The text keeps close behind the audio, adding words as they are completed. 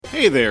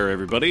Hey there,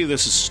 everybody.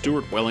 This is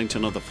Stuart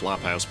Wellington of the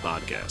Flophouse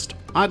Podcast.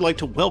 I'd like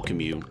to welcome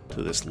you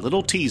to this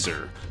little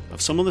teaser of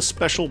some of the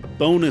special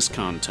bonus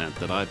content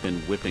that I've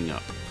been whipping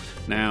up.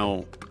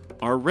 Now,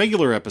 our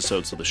regular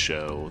episodes of the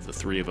show, the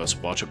three of us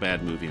watch a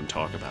bad movie and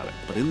talk about it.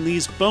 But in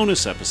these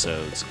bonus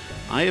episodes,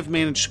 I have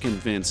managed to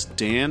convince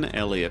Dan,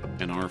 Elliott,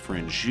 and our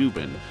friend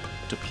Zhubin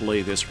to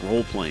play this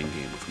role-playing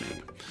game with me.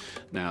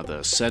 Now,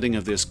 the setting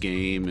of this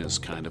game is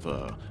kind of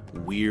a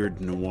weird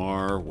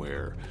noir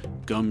where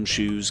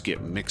gumshoes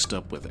get mixed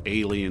up with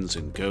aliens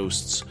and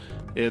ghosts.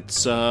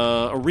 It's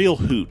a real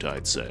hoot,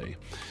 I'd say.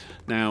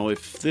 Now,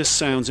 if this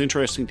sounds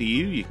interesting to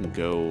you, you can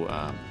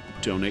go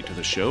donate to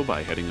the show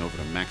by heading over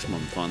to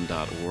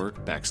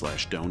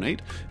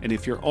MaximumFun.org/donate. And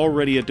if you're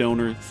already a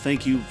donor,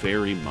 thank you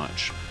very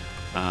much.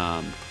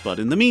 But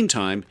in the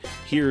meantime,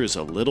 here is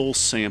a little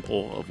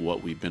sample of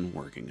what we've been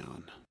working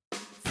on.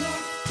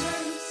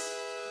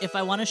 If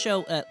I want to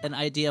show an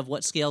idea of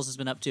what Scales has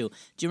been up to, do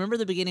you remember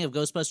the beginning of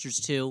Ghostbusters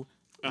 2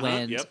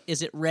 when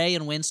is it Ray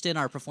and Winston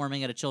are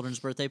performing at a children's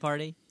birthday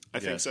party? I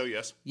think so,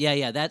 yes.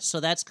 Yeah.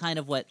 That's kind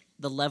of what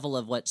the level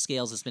of what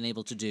Scales has been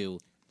able to do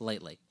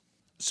lately.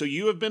 So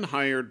you have been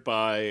hired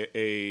by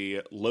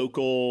a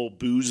local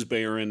booze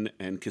baron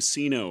and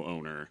casino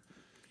owner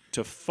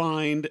to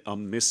find a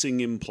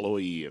missing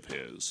employee of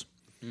his.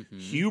 Mm-hmm.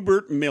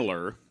 Hubert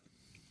Miller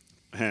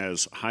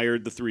has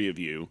hired the three of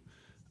you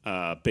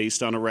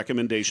based on a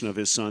recommendation of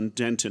his son,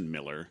 Denton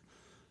Miller.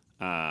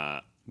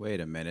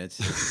 Wait a minute.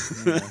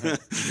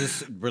 Is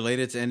this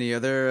related to any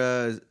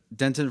other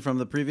Denton from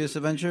the previous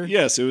adventure?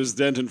 Yes, it was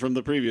Denton from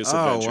the previous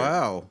adventure. Oh,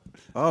 wow.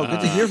 Oh,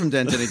 good to hear from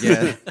Denton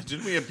again.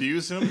 Didn't we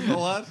abuse him a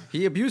lot?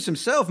 He abused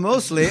himself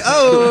mostly.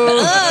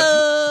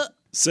 Oh!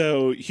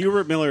 So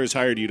Hubert Miller has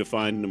hired you to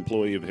find an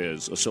employee of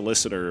his, a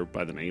solicitor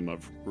by the name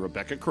of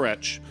Rebecca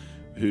Kretsch,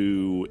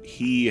 who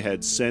he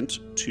had sent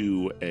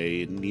to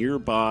a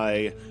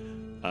nearby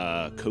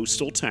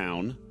coastal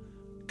town,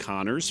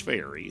 Connors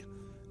Ferry,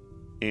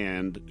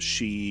 and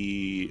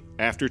she,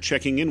 after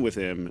checking in with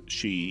him,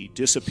 she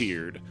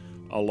disappeared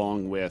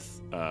along with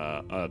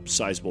a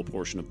sizable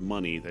portion of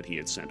money that he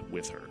had sent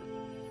with her.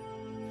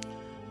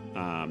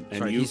 And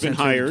Sorry, you've been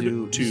hired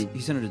to... He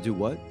sent her to do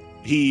what?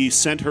 He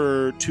sent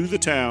her to the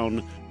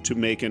town to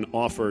make an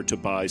offer to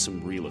buy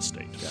some real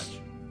estate.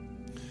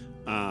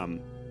 Gotcha.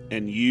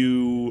 And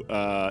you,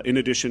 in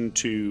addition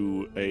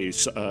to a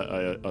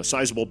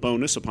sizable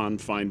bonus upon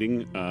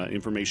finding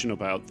information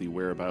about the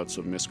whereabouts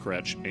of Miss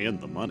Kretsch and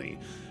the money,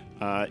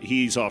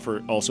 he's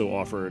also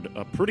offered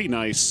a pretty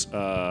nice,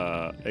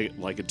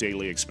 like a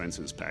daily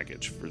expenses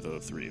package for the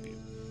three of you.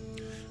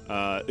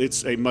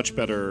 It's a much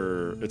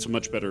better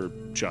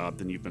job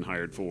than you've been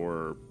hired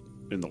for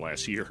in the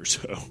last year or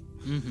so.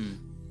 Mm-hmm.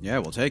 Yeah,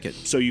 we'll take it.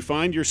 So you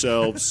find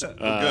yourselves.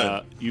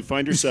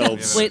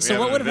 Wait, so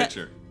what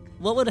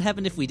would have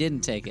happened if we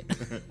didn't take it?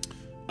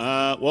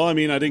 Well, I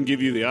mean, I didn't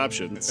give you the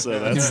option, so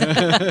that's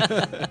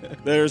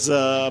there's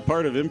a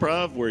part of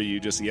improv where you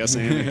just yes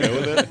and go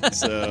with it.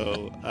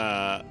 So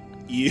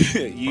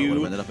you would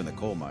have ended up in the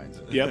coal mines.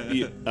 Yep.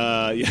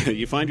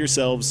 You find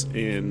yourselves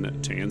in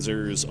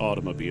Tanzer's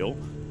automobile.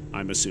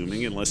 I'm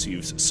assuming, unless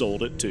you've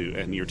sold it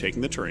and you're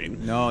taking the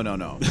train. No.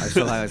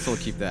 I still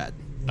keep that.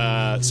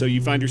 So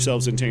you find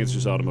yourselves in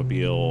Tanzer's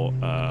automobile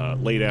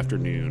late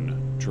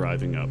afternoon,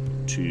 driving up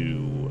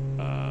to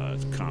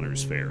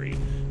Connors Ferry.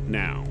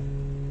 Now,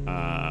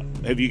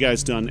 have you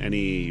guys done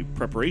any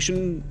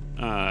preparation?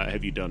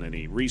 Have you done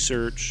any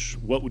research?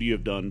 What would you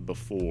have done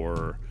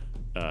before,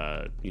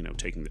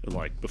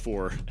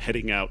 before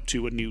heading out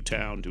to a new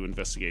town to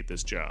investigate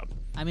this job?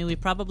 I mean, we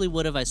probably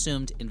would have, I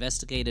assumed,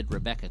 investigated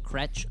Rebecca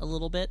Kretsch a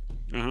little bit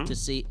to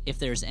see if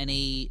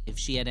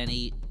she had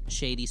any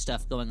shady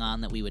stuff going on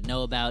that we would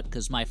know about.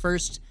 Because my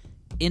first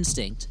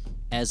instinct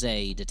as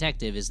a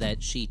detective is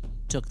that she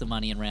took the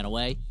money and ran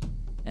away.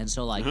 And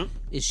so,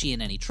 is she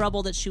in any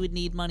trouble that she would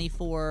need money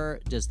for?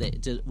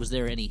 Was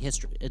there any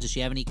history? Does she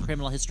have any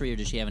criminal history, or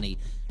does she have any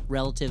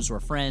relatives or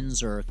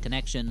friends or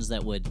connections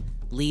that would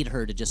lead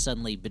her to just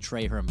suddenly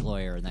betray her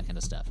employer and that kind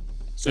of stuff?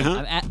 So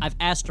I've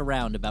asked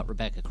around about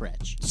Rebecca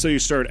Kretsch. So you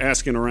start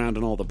asking around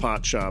in all the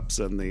pot shops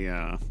and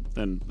the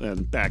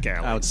and back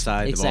alleys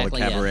outside of all the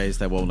cabarets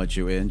that won't let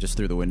you in, just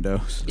through the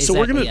windows.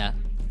 Exactly,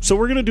 So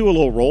we're gonna do a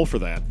little roll for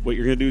that. What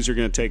you're gonna do is you're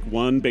gonna take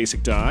one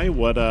basic die.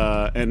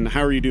 And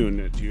how are you doing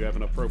it? Do you have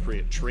an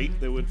appropriate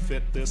trait that would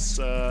fit this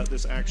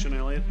action,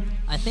 Elliott?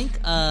 I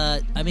think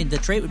the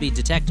trait would be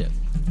detective.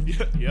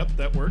 Yep,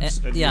 that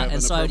works.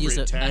 And so I would use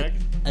a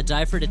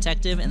die for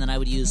detective, and then I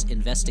would use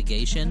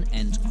investigation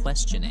and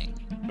questioning.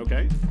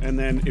 Okay, and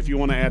then if you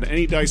want to add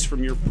any dice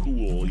from your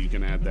pool, you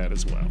can add that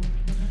as well.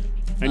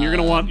 And you're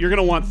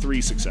gonna want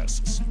 3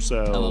 successes.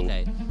 So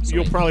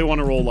you'll probably want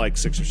to roll like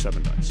 6 or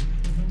 7 dice.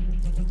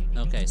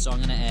 Okay, so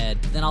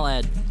I'll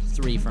add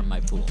 3 from my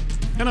pool.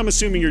 And I'm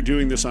assuming you're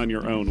doing this on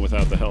your own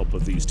without the help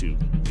of these 2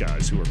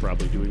 guys who are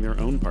probably doing their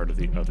own part of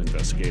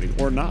investigating,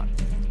 or not.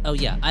 Oh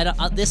yeah, I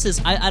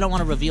don't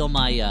want to reveal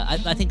my. I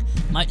think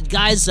my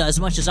guys, as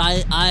much as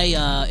I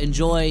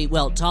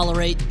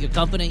tolerate your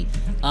company,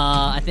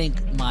 I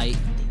think my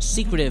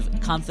secretive,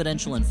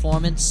 confidential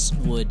informants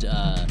would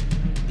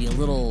be a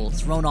little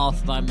thrown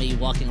off by me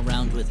walking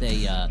around with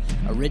a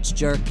rich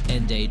jerk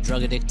and a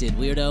drug-addicted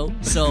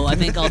weirdo. So I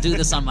think I'll do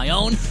this on my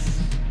own.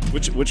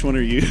 Which one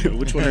are you?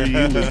 Which one are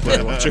you, Luke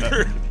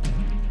Watcher?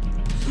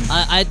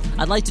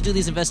 I'd like to do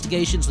these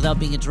investigations without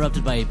being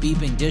interrupted by a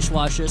beeping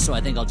dishwasher, so I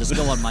think I'll just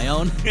go on my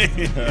own.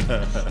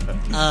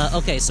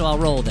 Okay, so I'll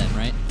roll then,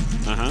 right?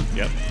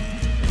 Yep.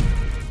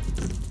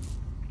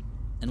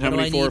 And what do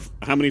I need?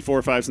 How many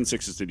 4, 5s, and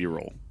 6s did you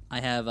roll? I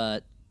have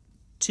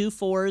 2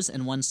 4s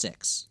and 1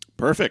 6.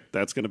 Perfect.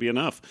 That's going to be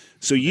enough.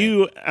 So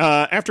you,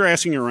 after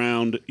asking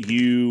around,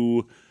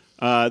 you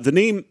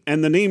the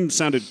name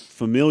sounded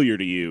familiar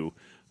to you.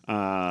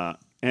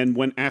 And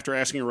when after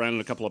asking around in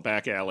a couple of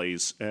back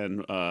alleys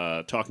and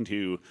talking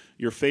to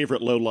your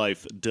favorite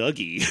lowlife,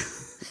 Dougie,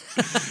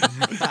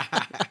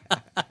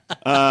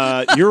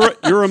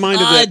 you're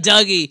reminded that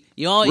Dougie,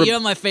 you're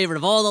my favorite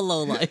of all the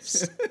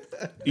lowlifes.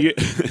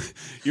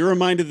 You're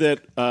reminded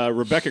that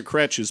Rebecca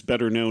Kretsch is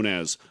better known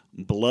as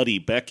Bloody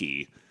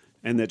Becky,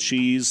 and that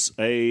she's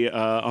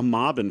a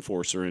mob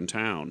enforcer in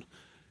town,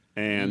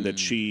 and that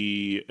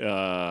she,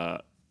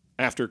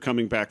 after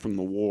coming back from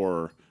the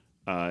war,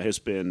 has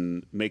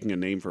been making a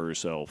name for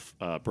herself,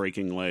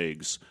 breaking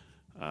legs,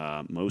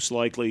 most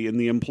likely in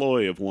the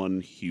employ of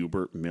one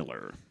Hubert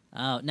Miller.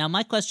 Oh, now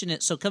my question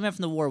is, so coming back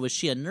from the war, was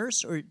she a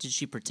nurse or did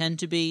she pretend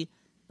to be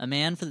a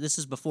man? This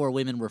is before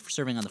women were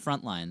serving on the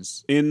front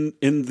lines. In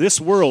this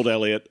world,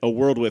 Elliott, a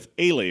world with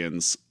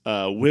aliens,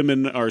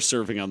 women are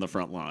serving on the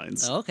front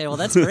lines. Okay, well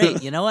that's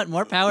great. You know what?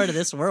 More power to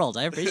this world.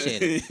 I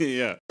appreciate it.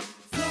 Yeah.